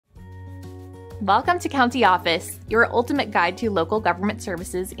Welcome to County Office, your ultimate guide to local government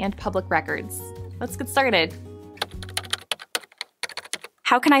services and public records. Let's get started.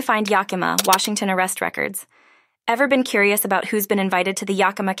 How can I find Yakima, Washington arrest records? Ever been curious about who's been invited to the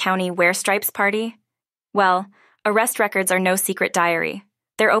Yakima County Wear Stripes party? Well, arrest records are no secret diary.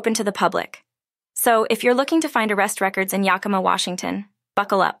 They're open to the public. So, if you're looking to find arrest records in Yakima, Washington,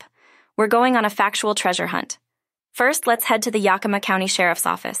 buckle up. We're going on a factual treasure hunt. First, let's head to the Yakima County Sheriff's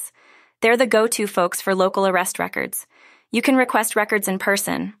Office. They're the go-to folks for local arrest records. You can request records in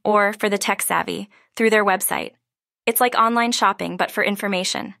person, or, for the tech-savvy, through their website. It's like online shopping, but for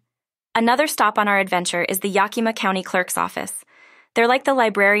information. Another stop on our adventure is the Yakima County Clerk's office. They're like the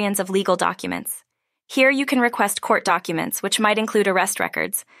librarians of legal documents. Here you can request court documents, which might include arrest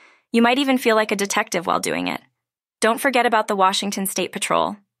records. You might even feel like a detective while doing it. Don't forget about the Washington State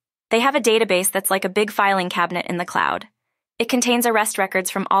Patrol. They have a database that's like a big filing cabinet in the cloud. It contains arrest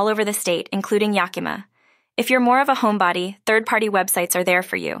records from all over the state, including Yakima. If you're more of a homebody, third-party websites are there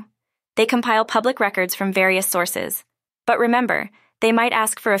for you. They compile public records from various sources. But remember, they might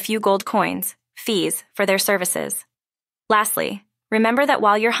ask for a few gold coins, fees, for their services. Lastly, remember that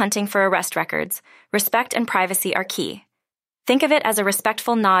while you're hunting for arrest records, respect and privacy are key. Think of it as a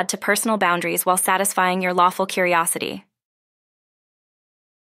respectful nod to personal boundaries while satisfying your lawful curiosity.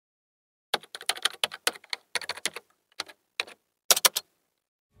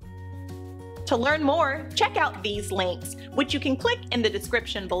 To learn more, check out these links, which you can click in the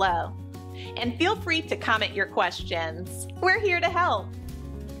description below. And feel free to comment your questions. We're here to help.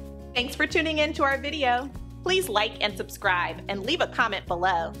 Thanks for tuning in to our video. Please like and subscribe and leave a comment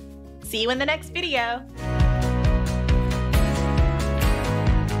below. See you in the next video.